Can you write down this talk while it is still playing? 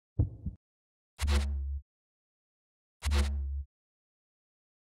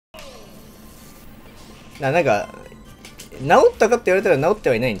なんか治ったかって言われたら治って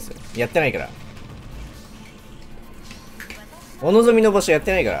はいないんですよ。やってないから。お望みの場所やっ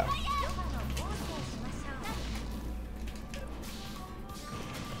てないから。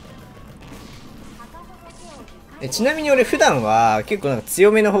ちなみに俺普段は結構なんか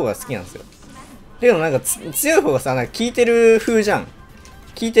強めの方が好きなんですよ。でもなんか強い方がさ、なんか効いてる風じゃん。効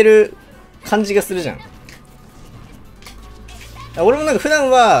いてる感じがするじゃん。俺もなんか普段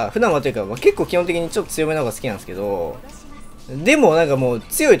はというか、結構基本的にちょっと強めの方が好きなんですけど、でもなんかもう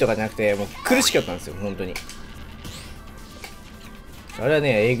強いとかじゃなくて、もう苦しかったんですよ、本当に。あれは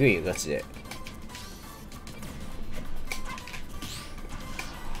ね、えぐいよ、ガチで。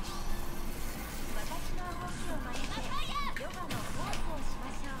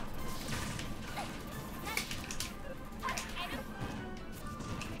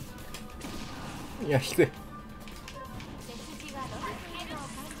いや、低い。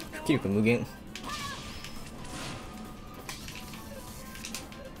吹き力無限。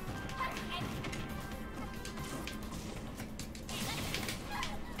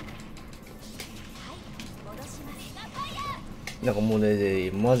なんかもう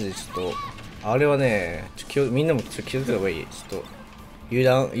ね、マジでちょっと、あれはね、みんなもちょっと気づいた方がいい。ちょっと、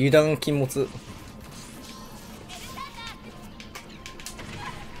油断禁物。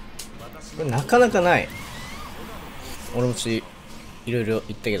これなかなかない。俺もいろいろ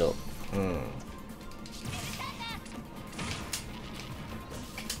言ったけど、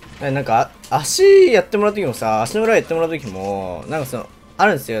なんか、足やってもらう時もさ、足の裏やってもらう時も、なんかあ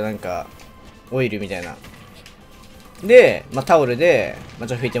るんですよ、なんか、オイルみたいな。で、タオルで、ちょっ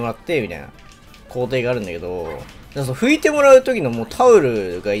と拭いてもらって、みたいな工程があるんだけど、なんか拭いてもらう時のもうタオ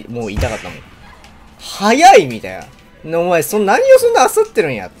ルがもう痛かったもん。早いみたいな。お前、何をそんな焦ってる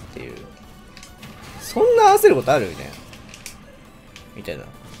んやっていう。そんな焦ることあるみたいな。みたいな。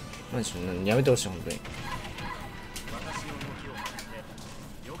マジでやめてほしい、本当に。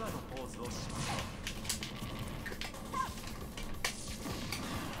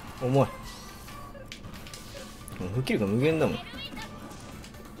重い。吹き力が無限だもん。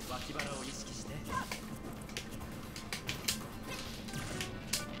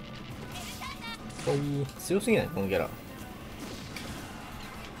強すぎないこのキャラ。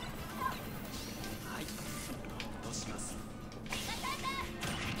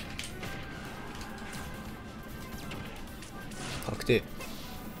確定。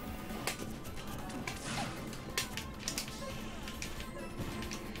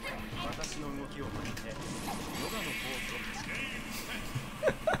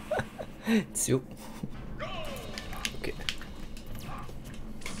強っ。オッケー。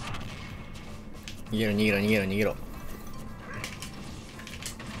逃げろ。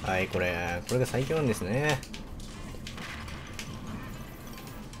はい、これが最強なんですね。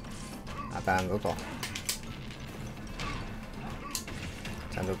当たらんぞと。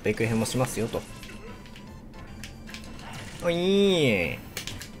ちゃんとベク編もしますよと。おい、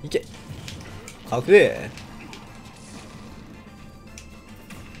いけ。かっこいい。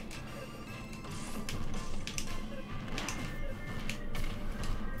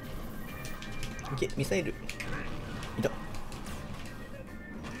ミサイルいた。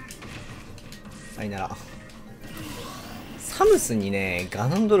さいなら。サムスにね、ガ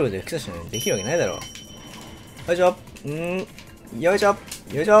ノンドローで吹き出しなんてできるわけないだろ。よいしょ。よいしょ。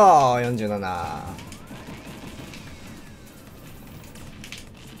47。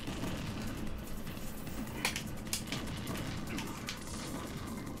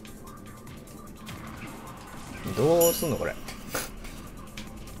どうすんのこれ。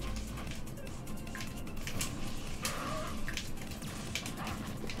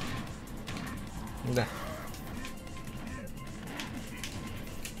だ。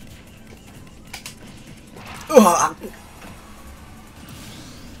うわっ。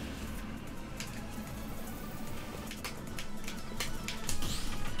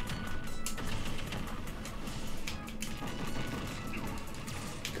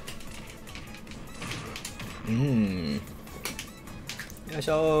よいし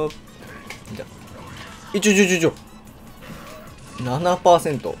ょー。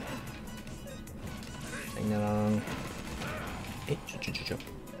7%。はいならん。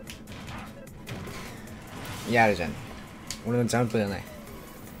いや、あるじゃん。俺のジャンプじゃない。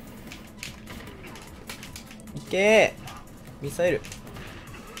いけー。ミサイル。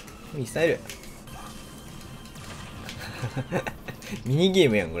ミニゲー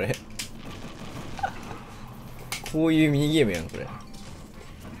ムやん、これ。こういうミニゲームやん、これ。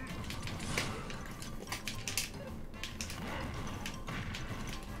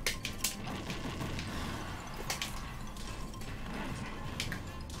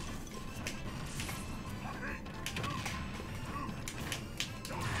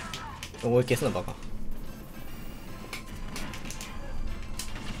おい消すなバカ。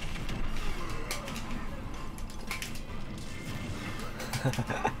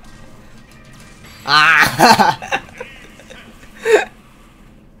ああ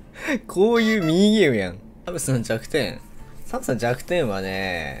こういうミニゲームやん。サムスの弱点。サムスの弱点は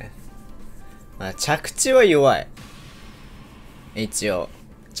ね、まあ、着地は弱い。一応。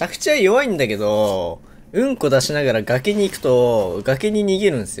着地は弱いんだけど、うんこ出しながら崖に行くと、崖に逃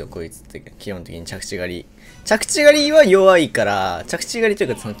げるんですよ、こいつって。基本的に着地狩り。着地狩りは弱いから、着地狩りと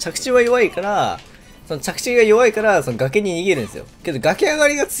いうか、その着地は弱いから、その着地が弱いから、その崖に逃げるんですよ。けど崖上が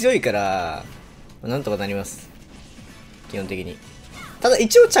りが強いから、なんとかなります。基本的に。ただ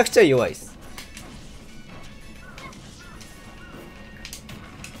一応着地は弱いです。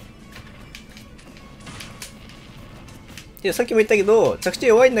で、さっきも言ったけど、着地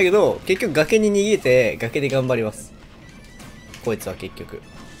弱いんだけど、結局崖に逃げて、崖で頑張ります。こいつは結局。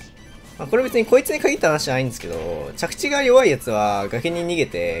まあ、これ別にこいつに限った話じゃないんですけど、着地が弱いやつは崖に逃げ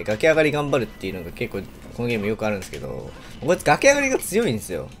て、崖上がり頑張るっていうのが結構、このゲームよくあるんですけど、こいつ崖上がりが強いんで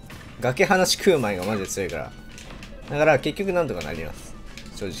すよ。崖話食う前がマジで強いから。だから結局なんとかなります。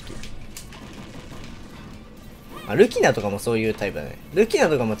正直。まあ、ルキナとかもそういうタイプだね。ルキナ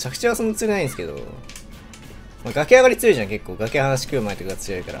とかも着地はそんな強くないんですけど、まあ、崖上がり強いじゃん、結構。崖話食う前とかが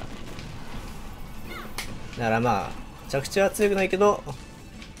強いから。だからまあ、着地は強くないけど、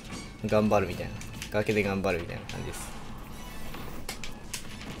頑張るみたいな。崖で頑張るみたいな感じです。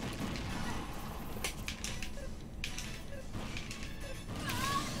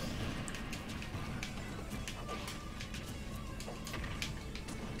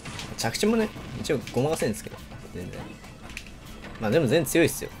着地もね、一応ごまかせるんですけど、全然。まあでも全然強いっ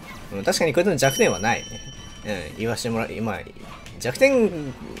すよ。確かにこいつの弱点はない。言わしてもらう。まあ、弱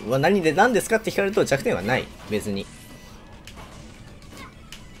点は何ですかって聞かれると弱点はない。別に。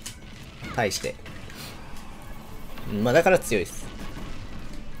対して。まあだから強いです。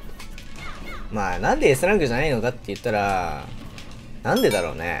まあなんで S ランクじゃないのかって言ったら、なんでだ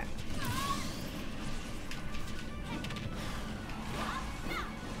ろうね。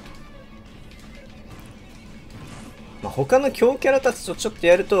まあ他の強キャラたちとちょっと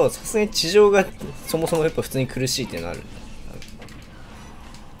やると、さすがに地上がそもそもやっぱ普通に苦しいっていうのある。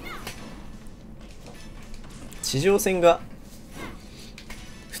地上戦が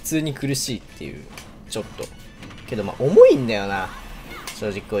普通に苦しいっていう、ちょっと。けどまあ重いんだよな。正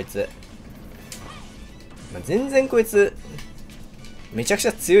直こいつ。まあ、全然こいつ、めちゃくち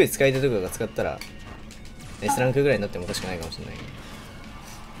ゃ強い使い手とかが使ったら、S ランクぐらいになってもおかしくないかもしれないけど。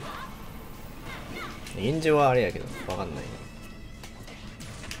現状はあれやけど、わかんないね。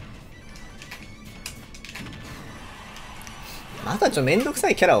あとはちょっとめんどくさ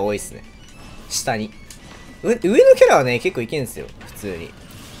いキャラは多いっすね。下に。上のキャラはね、結構いけんすよ。普通に。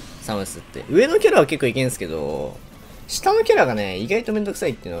サムスって。上のキャラは結構いけんすけど、下のキャラがね、意外とめんどくさ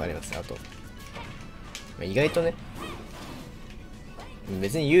いっていうのがあります。あと。まあ、意外とね。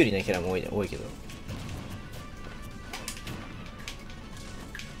別に有利なキャラも多いけど。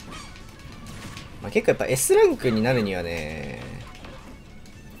まあ、結構やっぱ S ランクになるにはね、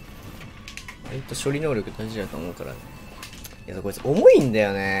割と処理能力大事だと思うからね。いや、こいつ重いんだ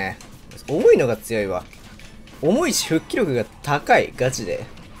よね。重いのが強いわ。重いし復帰力が高い。ガチで。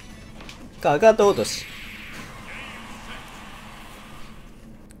かかと落とし。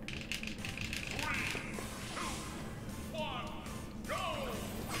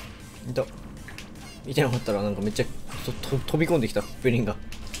いた。見てなかったらなんかめっちゃ飛び込んできた。ベリンが。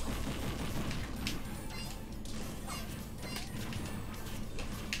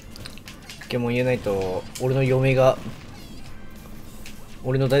ポケモン言えないと、俺の嫁が、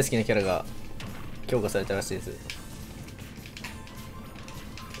俺の大好きなキャラが強化されたらしいです。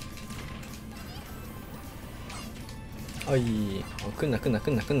はい、来んな。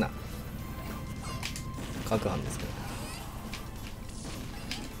各班ですけど。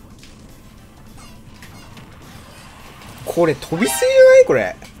これ飛びすぎじゃないこ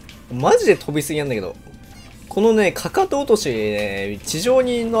れ。マジで飛びすぎなんだけど。このね、かかと落としね、地上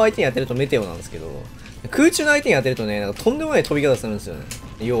の相手に当てるとメテオなんですけど、空中の相手に当てるとね、なんかとんでもない飛び方するんですよね。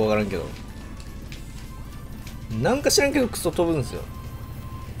ようわからんけど。なんか知らんけどクソ飛ぶんですよ。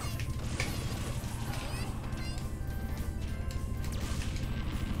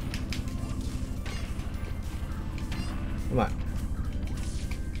うまい。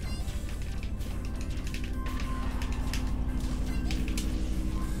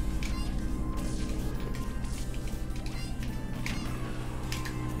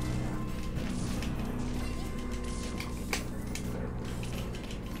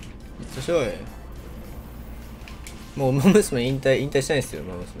よいしょい。もう馬娘引退したいんですよ、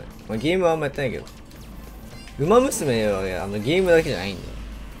馬娘。まあ、ゲームはあんまやってないけど。馬娘は、ね、ゲームだけじゃないんだよ。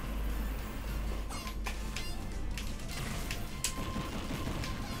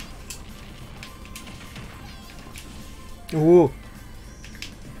お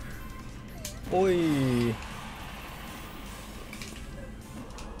お、おい。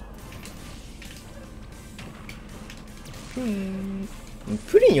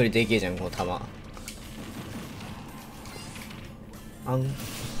プリンよりでけえじゃん、この玉。あん。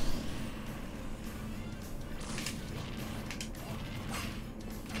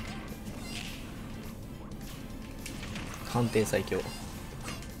判定最強。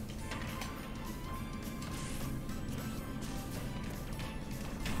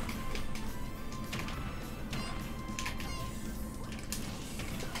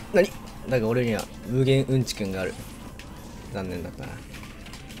何だが俺には無限うんちくんがある。残念だったな。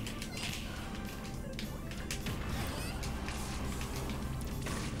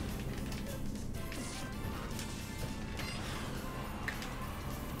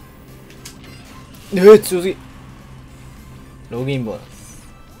強すぎ。ログインボーナス。